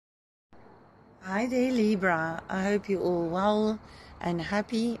Hi there, Libra. I hope you're all well and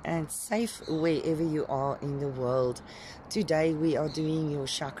happy and safe wherever you are in the world. Today we are doing your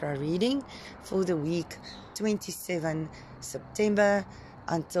chakra reading for the week 27 September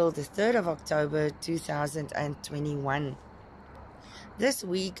until the 3rd of October 2021. This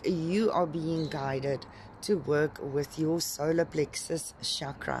week you are being guided to work with your solar plexus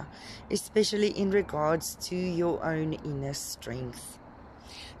chakra, especially in regards to your own inner strength.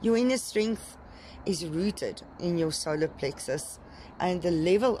 Your inner strength is rooted in your solar plexus, and the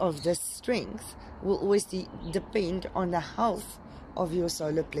level of this strength will always depend on the health of your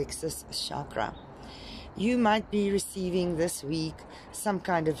solar plexus chakra. You might be receiving this week some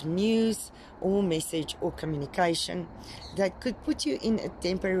kind of news or message or communication that could put you in a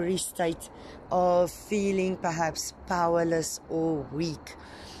temporary state of feeling perhaps powerless or weak.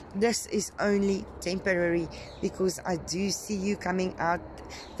 This is only temporary, because I do see you coming out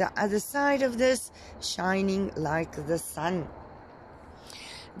the other side of this shining like the sun.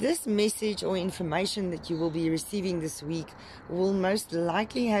 This message or information that you will be receiving this week will most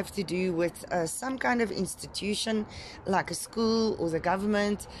likely have to do with some kind of institution like a school or the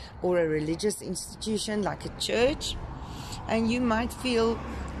government, or a religious institution like a church, and you might feel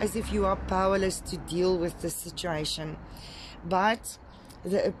as if you are powerless to deal with the situation. But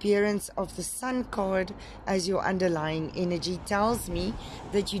the appearance of the Sun card as your underlying energy tells me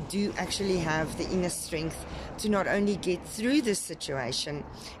that you do actually have the inner strength to not only get through this situation,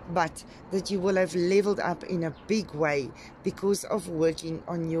 but that you will have leveled up in a big way because of working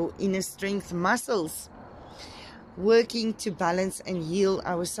on your inner strength muscles. Working to balance and heal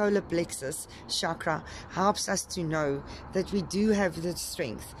our solar plexus chakra helps us to know that we do have the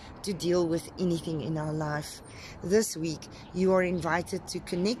strength to deal with anything in our life. This week, you are invited to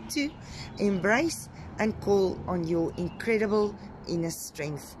connect to, embrace, and call on your incredible inner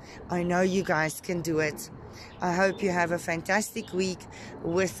strength. I know you guys can do it. I hope you have a fantastic week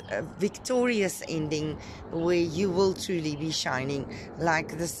with a victorious ending where you will truly be shining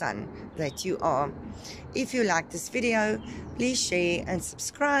like the sun that you are. If you like this video, please share and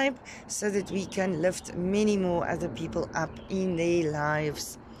subscribe so that we can lift many more other people up in their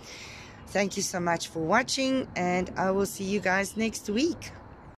lives. Thank you so much for watching, and I will see you guys next week.